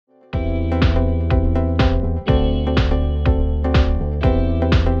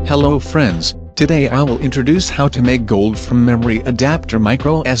Hello friends, today I will introduce how to make gold from memory adapter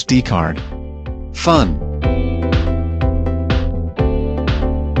micro SD card. Fun!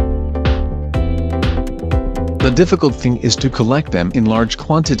 The difficult thing is to collect them in large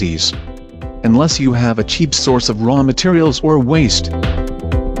quantities. Unless you have a cheap source of raw materials or waste.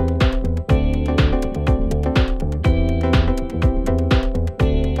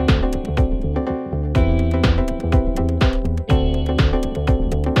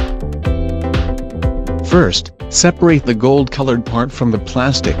 First, separate the gold-colored part from the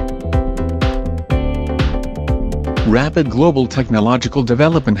plastic. Rapid global technological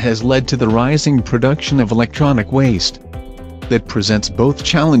development has led to the rising production of electronic waste that presents both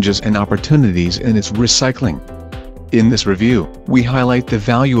challenges and opportunities in its recycling. In this review, we highlight the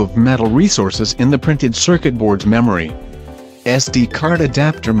value of metal resources in the printed circuit board's memory. SD card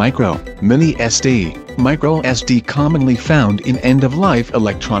adapter micro SD commonly found in end-of-life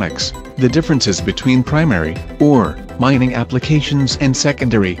electronics. The differences between primary, or mining applications and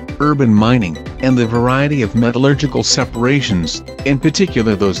secondary, urban mining, and the variety of metallurgical separations, in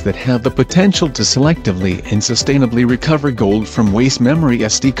particular those that have the potential to selectively and sustainably recover gold from waste. Memory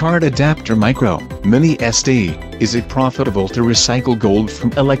SD card adapter micro SD. Is it profitable to recycle gold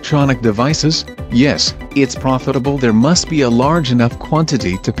from electronic devices? Yes, it's profitable. There must be a large enough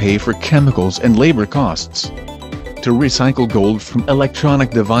quantity to pay for chemicals and labor costs. To recycle gold from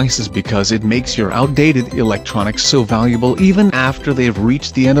electronic devices because it makes your outdated electronics so valuable even after they've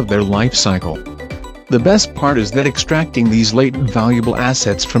reached the end of their life cycle. The best part is that extracting these latent valuable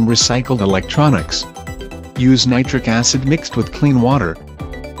assets from recycled electronics. Use nitric acid mixed with clean water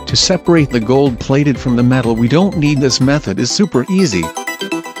to separate the gold plated from the metal. We don't need this method is super easy.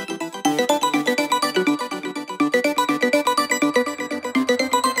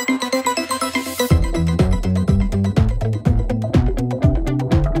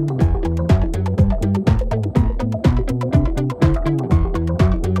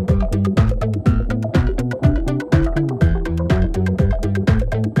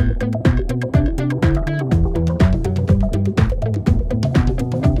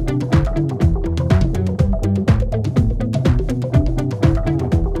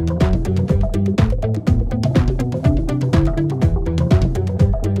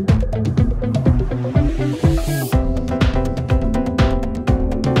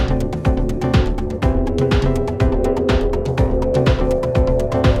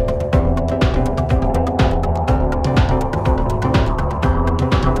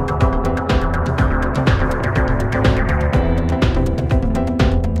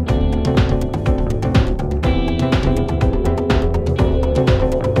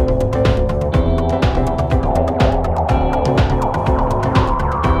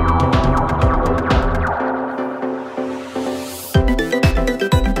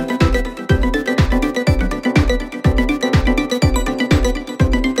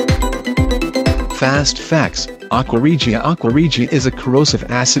 Fast facts: Aqua Regia is a corrosive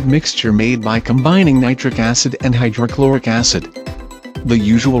acid mixture made by combining nitric acid and hydrochloric acid. The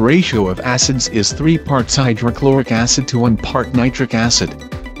usual ratio of acids is 3 parts hydrochloric acid to 1 part nitric acid.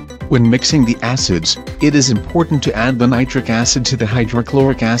 When mixing the acids, it is important to add the nitric acid to the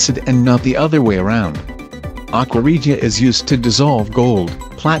hydrochloric acid and not the other way around. Aqua Regia is used to dissolve gold,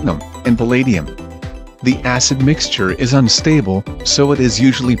 platinum, and palladium. The acid mixture is unstable, so it is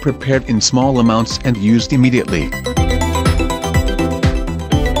usually prepared in small amounts and used immediately.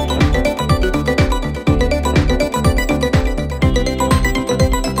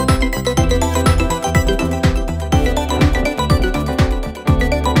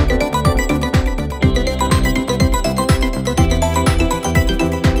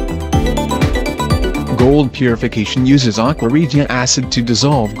 Gold purification uses Aqua Regia acid to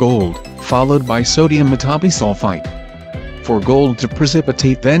dissolve gold, followed by sodium metabisulfite. For gold to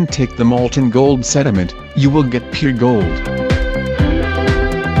precipitate, then take the molten gold sediment, you will get pure gold.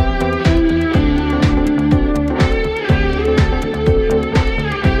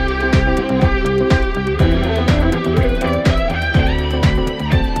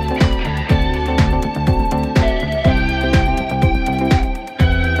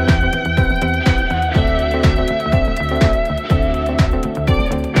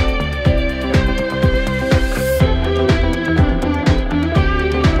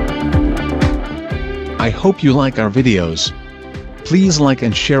 I hope you like our videos. Please like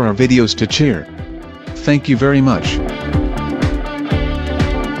and share our videos to cheer. Thank you very much.